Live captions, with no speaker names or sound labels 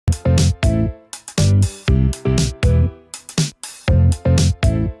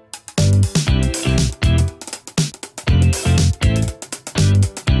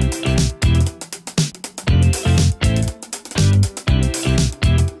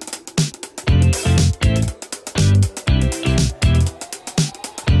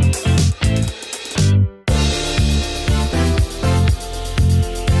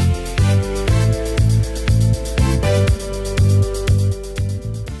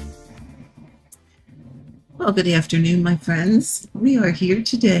Well, good afternoon, my friends. We are here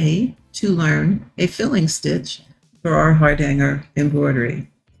today to learn a filling stitch for our Hardanger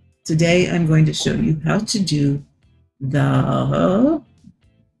embroidery. Today, I'm going to show you how to do the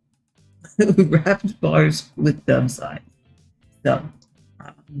wrapped bars with dove's eyes. So,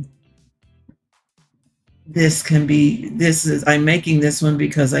 I'm making this one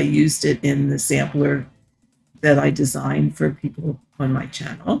because I used it in the sampler that I designed for people on my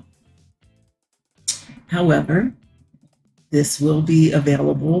channel. However, this will be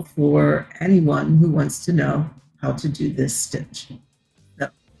available for anyone who wants to know how to do this stitch. So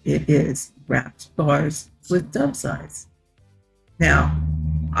it is wrapped bars with dove's eyes. Now,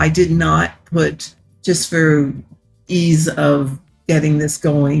 I did not put, just for ease of getting this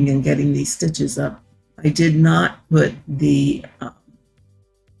going and getting these stitches up, I did not put the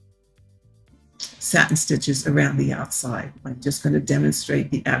satin stitches around the outside. I'm just going to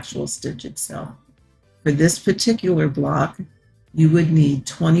demonstrate the actual stitch itself. For this particular block, you would need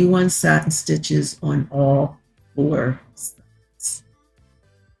 21 satin stitches on all 4 sides.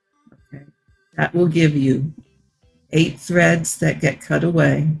 Okay. That will give you 8 threads that get cut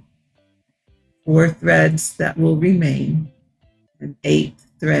away, 4 threads that will remain, and 8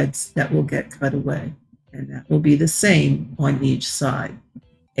 threads that will get cut away. And that will be the same on each side.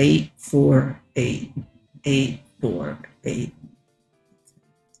 8, 4, 8, 8, 4, 8.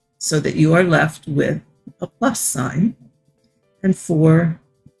 So that you are left with a plus sign and 4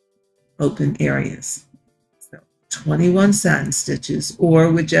 open areas. So 21 satin stitches,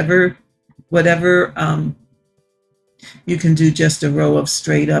 or whatever, you can do just a row of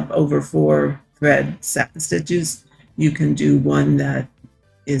straight up over 4 thread satin stitches. You can do one that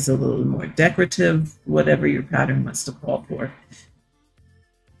is a little more decorative, whatever your pattern wants to call for.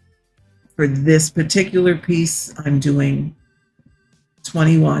 For this particular piece, I'm doing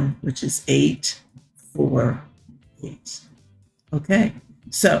 21, which is 8, 4, 8. Okay,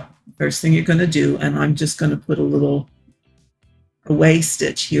 so first thing you're going to do, and I'm just going to put a little away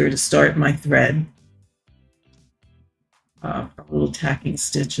stitch here to start my thread. A little tacking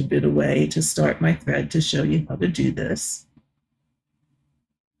stitch a bit away to start my thread to show you how to do this.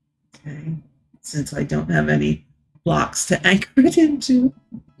 Okay, since I don't have any blocks to anchor it into.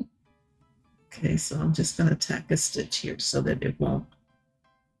 Okay, so I'm just going to tack a stitch here so that it won't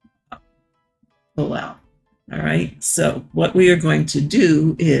pull out. All right, so what we are going to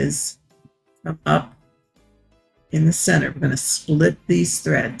do is come up in the center. We're going to split these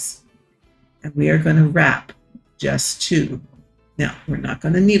threads, and we are going to wrap just 2. Now, we're not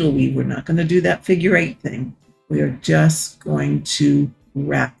going to needle weave. We're not going to do that figure 8 thing. We are just going to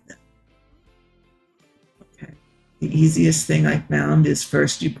wrap them. Okay, the easiest thing I found is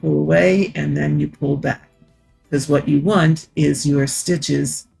first you pull away and then you pull back, because what you want is your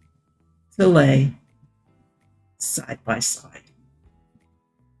stitches to lay side by side.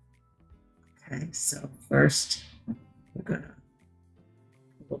 Okay, so first we're going to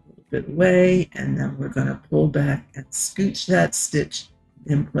pull a little bit away, and then we're going to pull back and scooch that stitch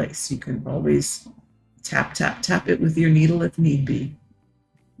in place. You can always tap, tap, tap it with your needle if need be.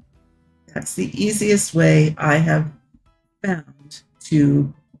 That's the easiest way I have found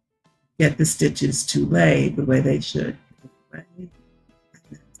to get the stitches to lay the way they should.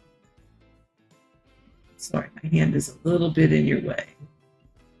 Sorry, my hand is a little bit in your way.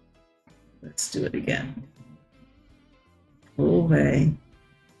 Let's do it again. Pull away,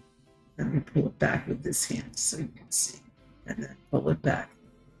 and we pull it back with this hand so you can see, and then pull it back.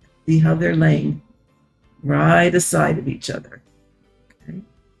 See how they're laying right aside of each other. Okay.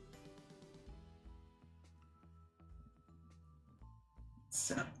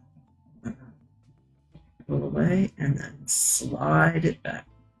 So pull away and then slide it back.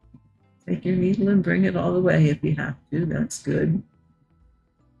 Take your needle and bring it all the way if you have to. That's good.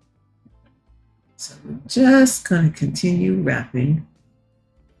 So we're just going to continue wrapping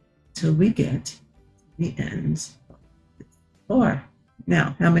till we get to the end of the bar.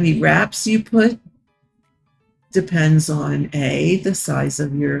 Now, how many wraps you put depends on A, the size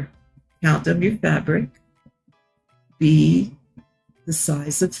of your count of your fabric, B, the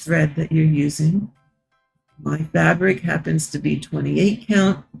size of thread that you're using. My fabric happens to be 28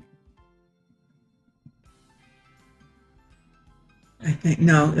 count. I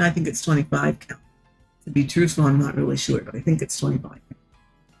think it's 25 count. To be truthful, I'm not really sure, but I think it's 25 count.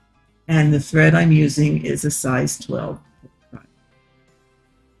 And the thread I'm using is a size 12.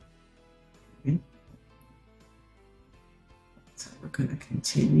 Okay. So we're going to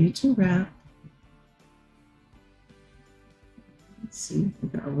continue to wrap. Let's see,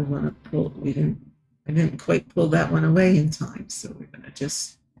 now we want to pull. I didn't quite pull that one away in time, so we're going to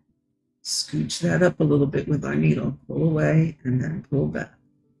just Scooch that up a little bit with our needle. Pull away and then pull back.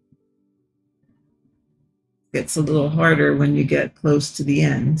 Gets a little harder when you get close to the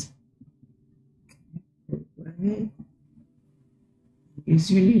end. Pull away.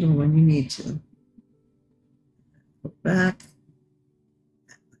 Use your needle when you need to. Pull back.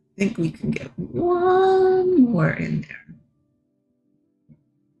 I think we can get one more in there.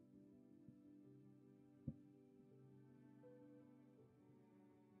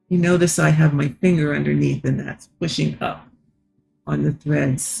 You notice I have my finger underneath, and that's pushing up on the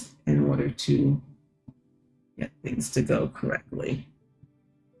threads in order to get things to go correctly.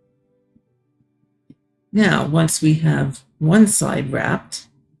 Now, once we have one side wrapped,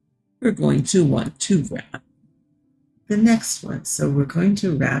 we're going to want to wrap the next one. So we're going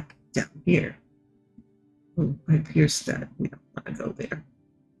to wrap down here. Oh, I pierced that. We don't want to go there.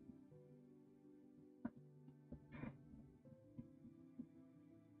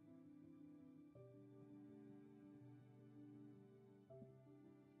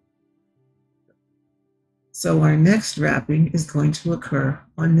 So our next wrapping is going to occur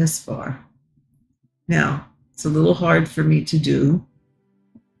on this bar. Now, it's a little hard for me to do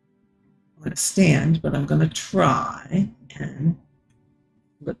on a stand, but I'm going to try and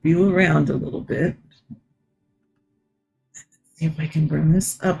flip you around a little bit. See if I can bring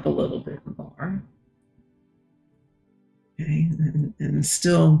this up a little bit more. Okay, and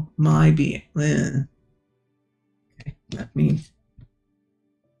still my being. Okay, let me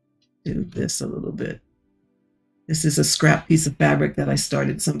do this a little bit. This is a scrap piece of fabric that I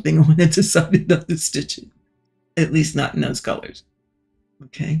started something on and decided not to stitch it, at least not in those colors.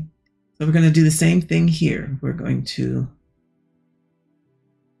 Okay, so we're going to do the same thing here. We're going to,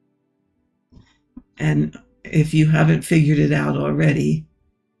 and if you haven't figured it out already,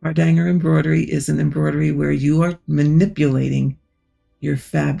 Hardanger embroidery is an embroidery where you are manipulating your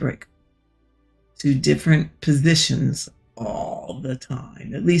fabric to different positions all the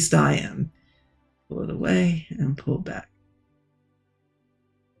time. At least I am. Pull it away and pull back.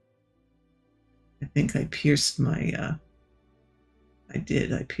 I think I pierced my, I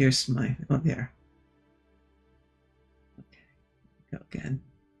pierced my, oh, there. Okay, go again.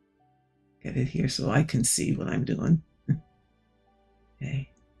 Get it here so I can see what I'm doing. Okay,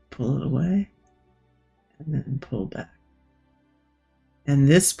 pull it away and then pull back. And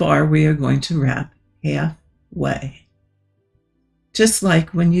this bar we are going to wrap halfway, just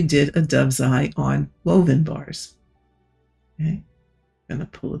like when you did a dove's eye on woven bars. Okay, I'm going to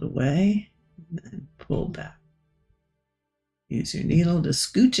pull it away and then pull back. Use your needle to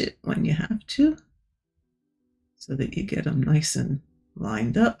scooch it when you have to so that you get them nice and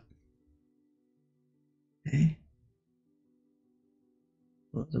lined up. Okay,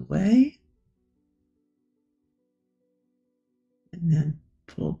 pull it away and then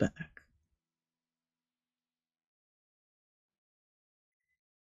pull back.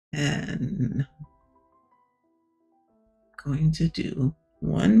 And I'm going to do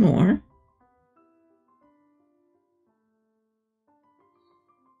one more.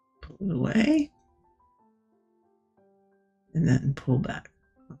 Pull it away and then pull back.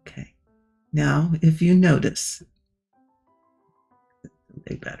 Okay. Now, if you notice,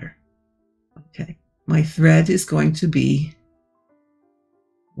 way better. Okay. My thread is going to be,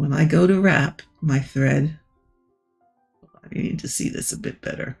 when I go to wrap, my thread, I need to see this a bit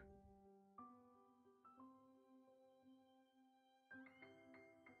better.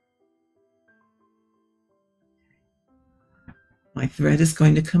 My thread is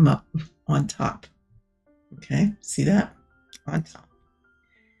going to come up on top. Okay, see that? On top.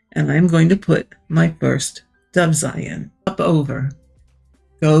 And I'm going to put my first dove's eye in. Up over.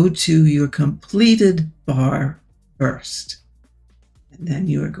 Go to your completed bar first. And then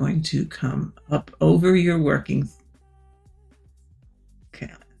you are going to come up over your working.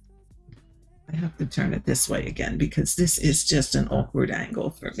 Okay. I have to turn it this way again because this is just an awkward angle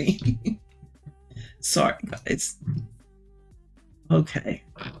for me. Sorry, guys. Okay.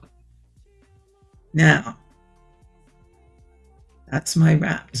 Now, that's my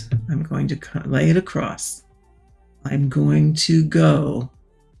wrapped. I'm going to lay it across. I'm going to go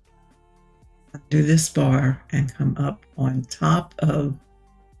under this bar and come up on top of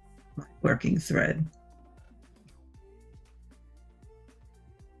my working thread.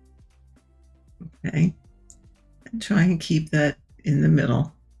 Okay, and try and keep that in the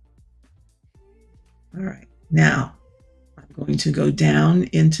middle. All right, now I'm going to go down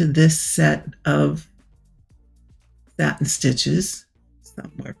into this set of satin stitches,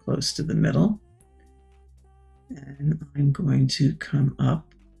 somewhere close to the middle, and I'm going to come up,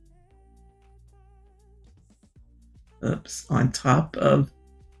 on top of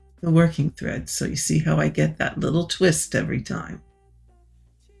the working thread. So you see how I get that little twist every time.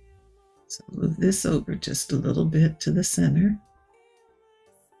 So move this over just a little bit to the center.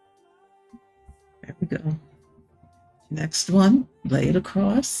 There we go. Next one, lay it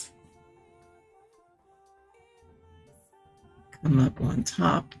across. Come up on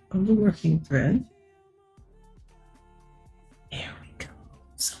top of the working thread. There we go.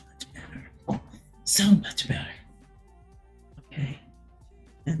 So much better. So much better. Okay.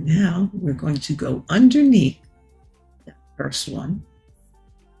 And now we're going to go underneath that first one.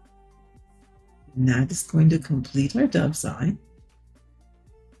 And that is going to complete our dove's eye.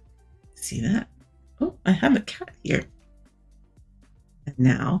 See that? Oh, I have a cat here. And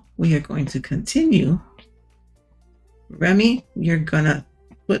now we are going to continue. Remy, you're gonna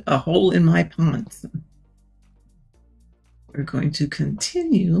put a hole in my pants. We're going to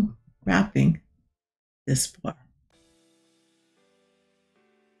continue wrapping this bar.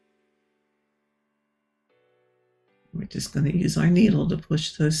 We're just going to use our needle to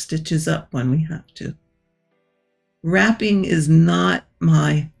push those stitches up when we have to. Wrapping is not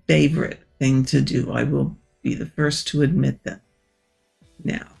my favorite thing to do. I will be the first to admit that.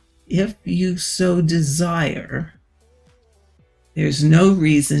 Now, if you so desire, there's no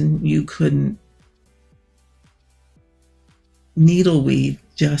reason you couldn't needle weave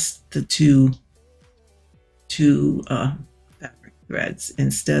just the two fabric threads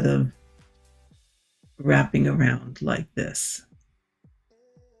instead of wrapping around like this.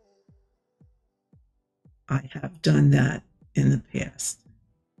 I have done that in the past.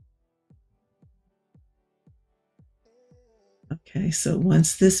 Okay, so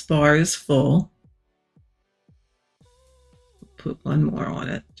once this bar is full, put one more on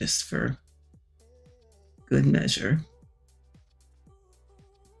it just for good measure.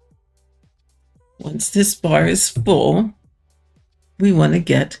 Once this bar is full, we want to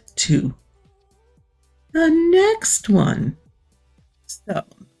get to the next one. So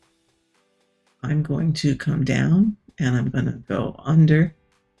I'm going to come down and I'm going to go under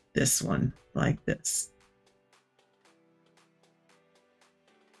this one like this.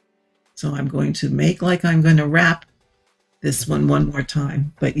 So I'm going to make like I'm going to wrap this one more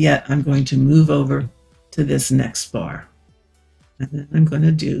time, but yet I'm going to move over to this next bar. And then I'm going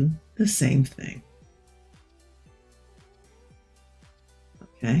to do the same thing.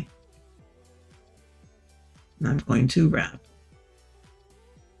 Okay. And I'm going to wrap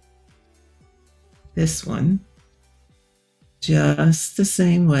this one just the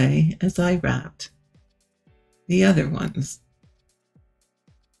same way as I wrapped the other ones.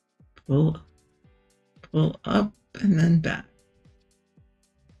 Pull up and then back.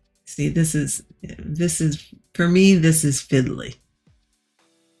 See, this is for me, this is fiddly,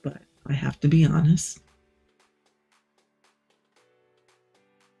 but I have to be honest.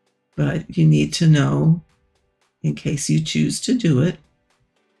 But you need to know, in case you choose to do it,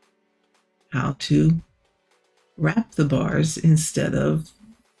 how to wrap the bars instead of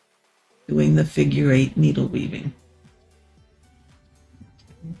doing the figure 8 needle weaving.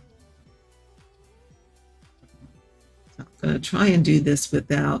 So I'm going to try and do this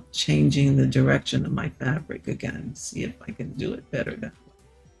without changing the direction of my fabric again. See if I can do it better that way.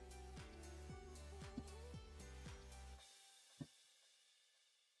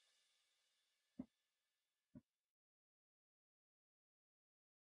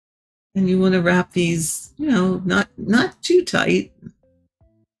 And you want to wrap these, you know, not too tight,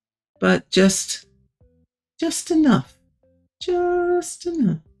 but just enough. Just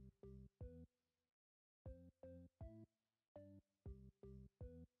enough.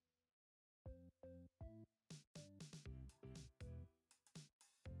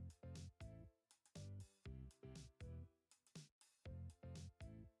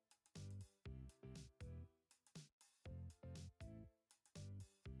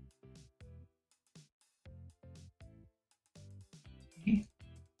 Okay.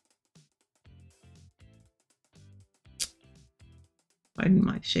 Pardon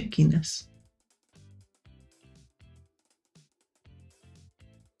my shakiness.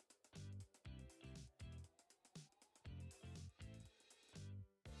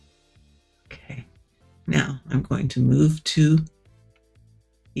 Okay, now I'm going to move to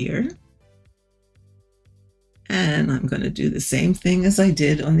here. And I'm going to do the same thing as I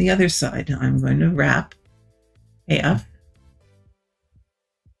did on the other side. I'm going to wrap half.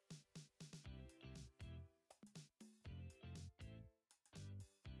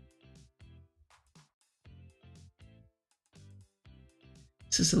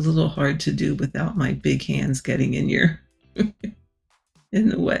 This is a little hard to do without my big hands getting in your in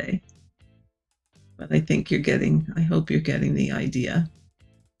the way. But I think you're getting, I hope you're getting the idea.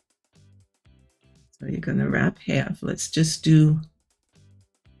 So you're going to wrap half. Let's just do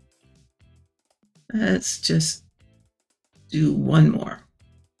one more.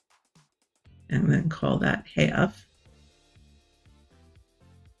 And then call that half.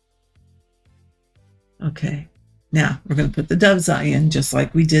 Okay, now we're going to put the dove's eye in just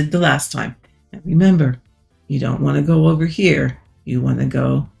like we did the last time. And remember, you don't want to go over here. You want to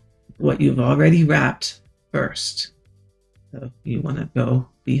go what you've already wrapped first. So you want to go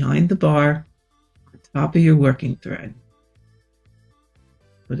behind the bar, on top of your working thread.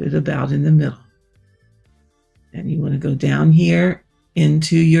 Put it about in the middle. And you want to go down here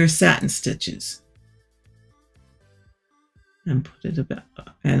into your satin stitches. And put it about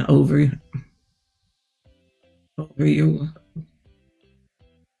and over the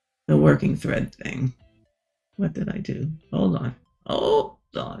working thread thing. What did I do? Hold on. Hold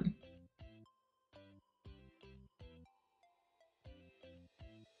on.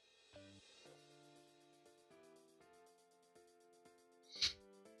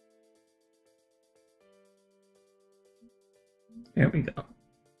 There we go.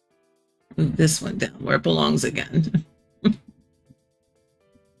 Move this one down where it belongs again.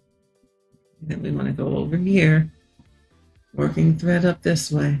 Then we want to go over here, working thread up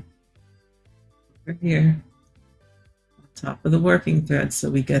this way, over here, on top of the working thread, so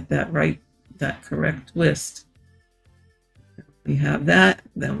we get that correct twist. We have that,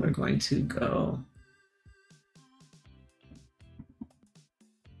 then we're going to go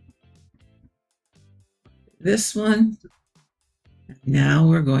this one. Now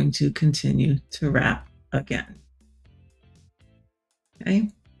we're going to continue to wrap again. Okay.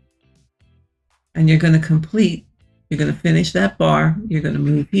 And you're going to finish that bar. You're going to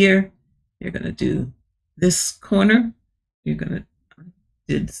move here. You're going to do this corner. You're going to,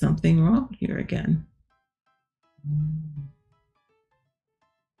 did something wrong here again.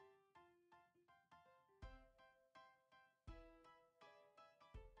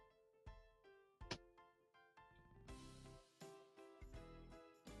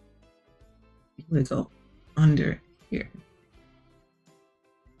 We go under here.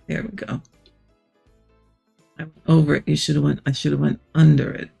 There we go. I went over it. I should have went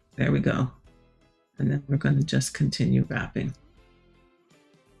under it. There we go. And then we're going to just continue wrapping.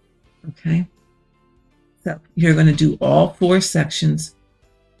 Okay. So you're going to do all 4 sections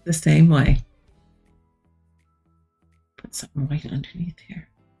the same way. Put something right underneath here.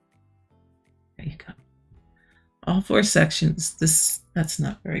 There you go. All 4 sections. That's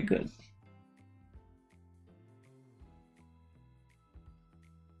not very good.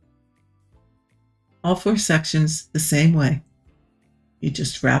 All 4 sections the same way. You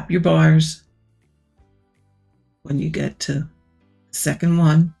just wrap your bars. When you get to the second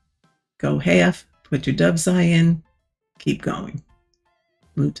one, go half, put your dove's eye in, keep going.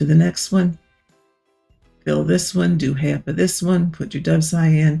 Move to the next one, fill this one, do half of this one, put your dove's eye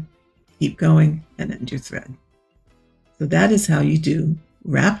in, keep going, and end your thread. So that is how you do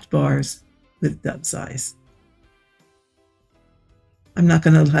wrapped bars with dove's eyes. I'm not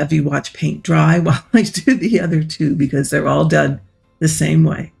going to have you watch paint dry while I do the other 2 because they're all done the same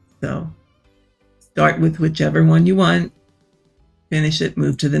way. So start with whichever one you want, finish it,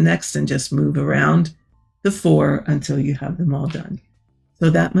 move to the next, and just move around the 4 until you have them all done. So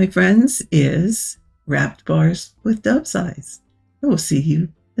that, my friends, is wrapped bars with dove's eyes. I will see you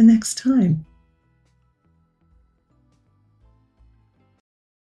the next time.